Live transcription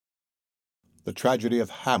The Tragedy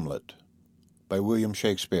of Hamlet by William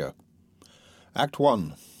Shakespeare. Act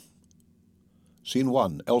 1. Scene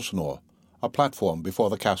 1, Elsinore, a platform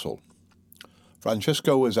before the castle.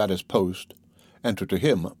 Francisco is at his post. Enter to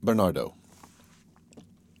him Bernardo.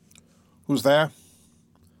 Who's there?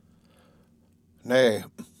 Nay,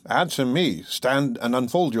 answer me. Stand and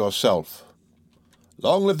unfold yourself.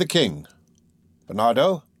 Long live the king.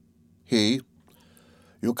 Bernardo? He.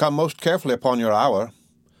 You come most carefully upon your hour.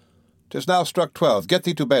 'Tis now struck 12. Get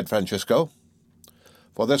thee to bed, Francisco.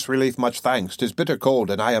 For this relief much thanks. 'Tis bitter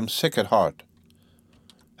cold, and I am sick at heart.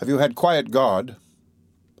 Have you had quiet guard?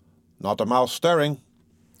 Not a mouse stirring.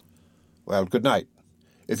 Well, good night.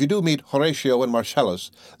 If you do meet Horatio and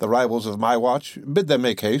Marcellus, the rivals of my watch, bid them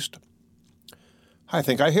make haste. I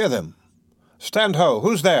think I hear them. Stand ho!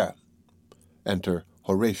 Who's there? Enter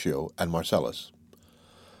Horatio and Marcellus.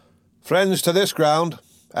 Friends to this ground,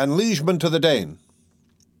 and liegemen to the Dane.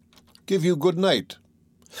 Give you good night.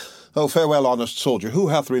 Oh, farewell, honest soldier. Who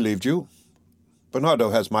hath relieved you? Bernardo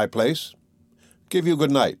has my place. Give you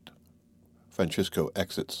good night. Francisco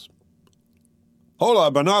exits.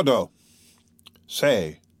 Hola, Bernardo.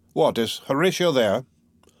 Say, what, is Horatio there?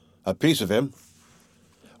 A piece of him.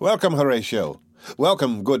 Welcome, Horatio.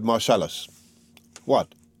 Welcome, good Marcellus.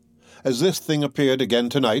 What, has this thing appeared again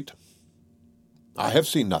tonight? I have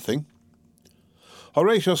seen nothing.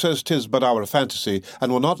 Horatio says 'tis but our fantasy,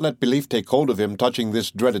 and will not let belief take hold of him touching this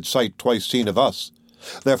dreaded sight twice seen of us.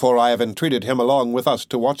 Therefore I have entreated him along with us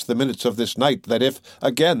to watch the minutes of this night, that if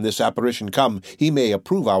again this apparition come, he may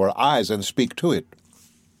approve our eyes and speak to it.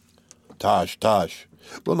 Tush,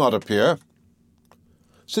 will not appear.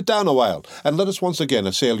 Sit down a while, and let us once again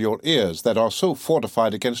assail your ears that are so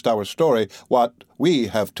fortified against our story, what we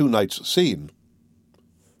have 2 nights seen.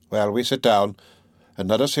 Well, we sit down, and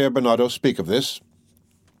let us hear Bernardo speak of this.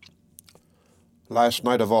 Last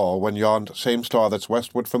night of all, when yond same star that's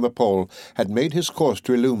westward from the pole had made his course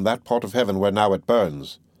to illume that part of heaven where now it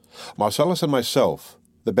burns, Marcellus and myself,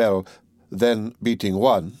 the bell then beating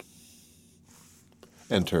 1,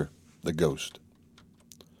 enter the ghost.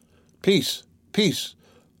 Peace,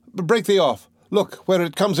 break thee off, look where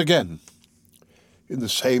it comes again. In the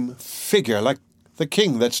same figure, like the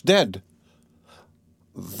king that's dead.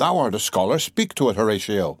 Thou art a scholar, speak to it,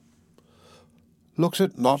 Horatio. Looks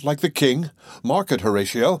it not like the king? Mark it,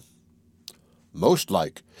 Horatio. Most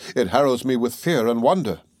like. It harrows me with fear and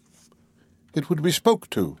wonder. It would be spoke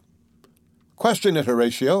to. Question it,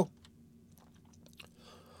 Horatio.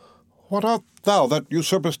 What art thou that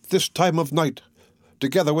usurpest this time of night,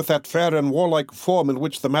 together with that fair and warlike form in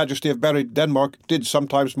which the majesty of buried Denmark did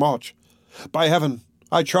sometimes march? By heaven,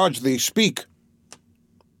 I charge thee, speak.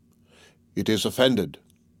 It is offended.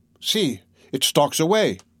 See, it stalks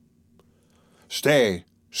away. Stay,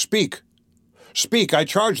 speak, I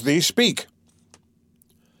charge thee, speak.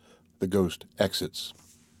 The ghost exits.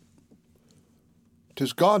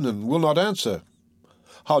 'Tis gone and will not answer.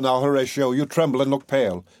 How now, Horatio, you tremble and look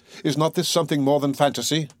pale. Is not this something more than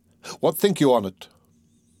fantasy? What think you on it?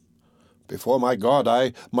 Before my God,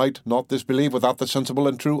 I might not this believe without the sensible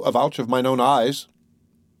and true avouch of mine own eyes.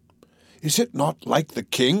 Is it not like the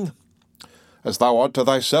king? As thou art to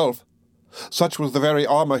thyself. Such was the very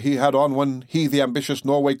armour he had on when he the ambitious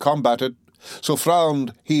Norway combated. So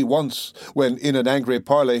frowned he once, when in an angry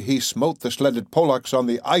parley he smote the sledded Polacks on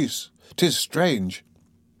the ice. 'Tis strange.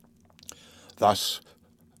 Thus,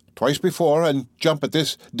 twice before, and jump at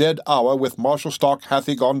this dead hour, with martial stalk hath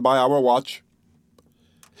he gone by our watch.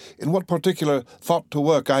 In what particular thought to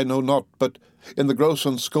work I know not, but in the gross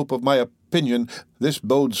and scope of my opinion, this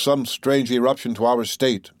bodes some strange eruption to our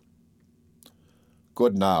state.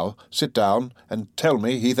 Good now, sit down, and tell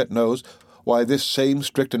me, he that knows, why this same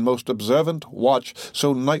strict and most observant watch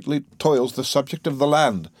so nightly toils the subject of the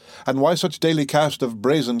land, and why such daily cast of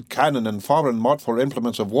brazen cannon and foreign mortful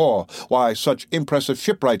implements of war, why such impressive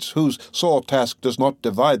shipwrights, whose sore task does not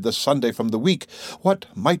divide the Sunday from the week, what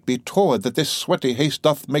might be toward that this sweaty haste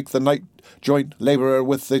doth make the night joint labourer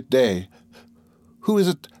with the day? Who is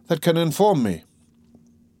it that can inform me?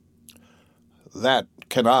 That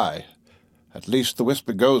can I. At least the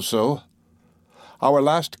whisper goes so. Our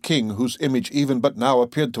last king, whose image even but now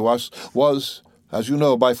appeared to us, was, as you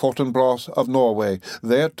know, by Fortinbras of Norway,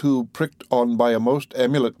 thereto pricked on by a most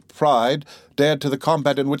emulate pride, dared to the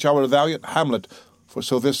combat in which our valiant Hamlet, for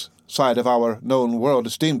so this side of our known world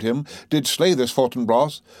esteemed him, did slay this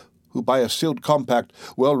Fortinbras, who by a sealed compact,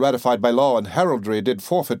 well ratified by law and heraldry, did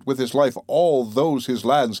forfeit with his life all those his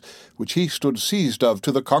lands which he stood seized of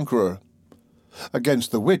to the conqueror.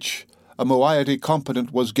 Against the which a moiety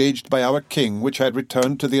competent was gauged by our king, which had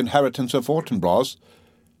returned to the inheritance of Fortinbras.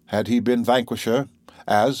 Had he been vanquisher,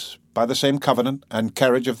 as, by the same covenant and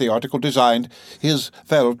carriage of the article designed, his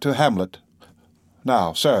fell to Hamlet.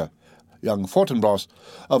 Now, sir, young Fortinbras,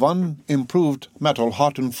 of unimproved metal,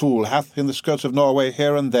 heart and fool, hath in the skirts of Norway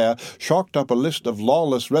here and there chalked up a list of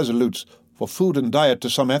lawless resolutes for food and diet to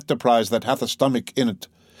some enterprise that hath a stomach in it,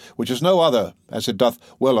 which is no other, as it doth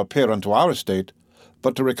well appear unto our estate,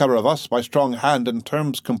 but to recover of us by strong hand and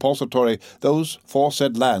terms compulsatory those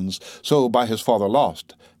foresaid lands, so by his father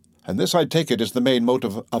lost. And this, I take it, is the main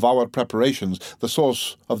motive of our preparations, the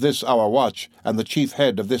source of this our watch, and the chief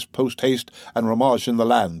head of this post-haste and ramage in the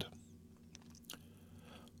land.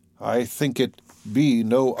 I think it be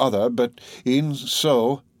no other, but e'en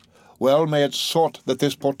so, well may it sort that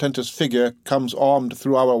this portentous figure comes armed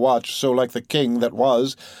through our watch, so like the king that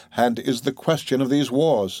was, and is the question of these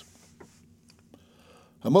wars.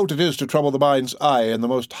 A mote it is to trouble the mind's eye in the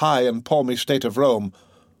most high and palmy state of Rome.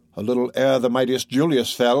 A little ere the mightiest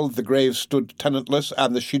Julius fell, the graves stood tenantless,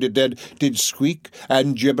 and the sheeted dead did squeak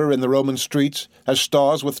and gibber in the Roman streets, as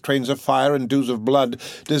stars with trains of fire and dews of blood,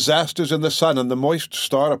 disasters in the sun, and the moist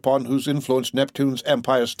star upon whose influence Neptune's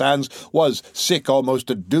empire stands was sick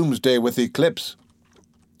almost at doomsday with eclipse.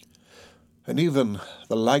 And even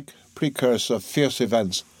the like precursor of fierce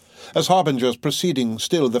events, as harbingers preceding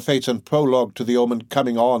still the fates and prologue to the omen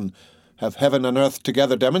coming on, have heaven and earth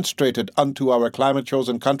together demonstrated unto our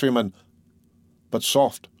climate-chosen countrymen. But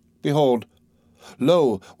soft, behold,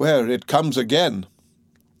 lo, where it comes again.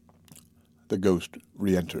 The ghost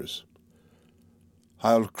re-enters.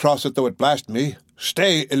 I'll cross it though it blast me.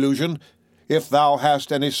 Stay, illusion! If thou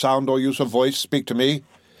hast any sound or use of voice, speak to me.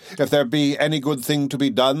 If there be any good thing to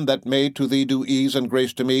be done that may to thee do ease and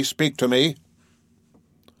grace to me, speak to me.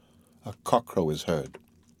 A cockcrow is heard.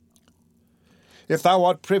 If thou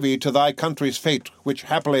art privy to thy country's fate, which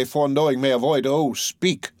happily foreknowing may avoid, oh,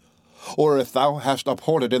 speak! Or if thou hast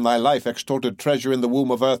uphoarded in thy life extorted treasure in the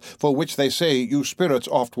womb of earth, for which they say you spirits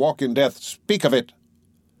oft walk in death, speak of it!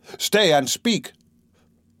 Stay and speak!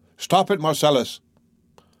 Stop it, Marcellus!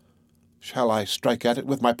 Shall I strike at it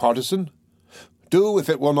with my partisan? Do, if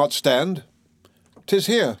it will not stand. 'Tis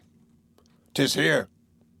here. 'Tis here.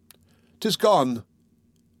 'Tis gone.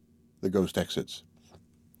 The ghost exits.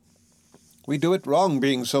 We do it wrong,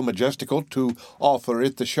 being so majestical, to offer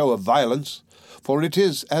it the show of violence, for it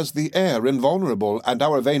is as the air invulnerable, and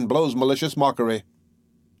our vein blows malicious mockery.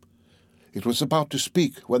 It was about to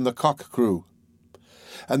speak when the cock crew,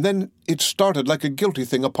 and then it started like a guilty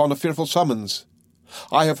thing upon a fearful summons.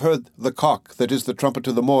 I have heard the cock, that is the trumpet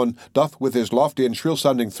to the morn, doth with his lofty and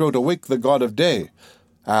shrill-sounding throat awake the god of day,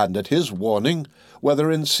 and at his warning,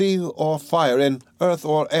 whether in sea or fire, in earth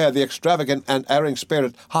or air, the extravagant and erring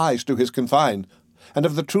spirit hies to his confine, and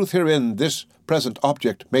of the truth herein this present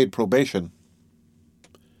object made probation.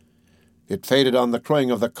 It faded on the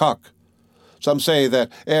crowing of the cock. Some say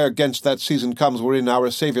that ere 'gainst that season comes wherein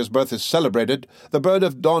our Saviour's birth is celebrated, the bird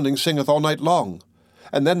of dawning singeth all night long,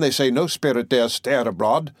 and then they say no spirit dares stare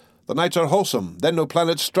abroad. The nights are wholesome, then no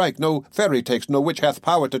planets strike, no fairy takes, no witch hath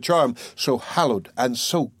power to charm, so hallowed and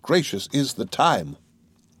so gracious is the time.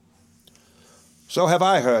 So have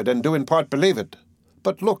I heard, and do in part believe it.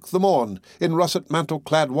 But look, the morn, in russet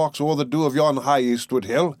mantle-clad, walks o'er the dew of yon high eastward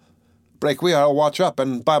hill. Break we our watch up,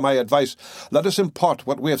 and by my advice, let us impart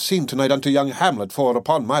what we have seen tonight unto young Hamlet, for,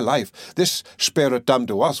 upon my life, this spirit dumb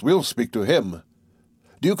to us will speak to him.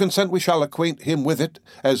 Do you consent we shall acquaint him with it,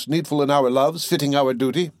 as needful in our loves, fitting our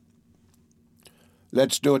duty?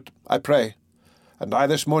 Let's do it, I pray, and I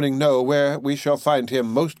this morning know where we shall find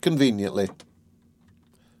him most conveniently.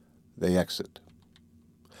 They exit.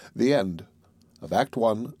 The end of Act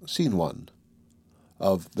 1, Scene 1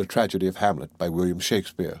 of The Tragedy of Hamlet by William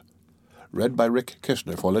Shakespeare, read by Rick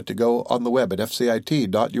Kishner for Let to Go on the web at fcit.usf.edu.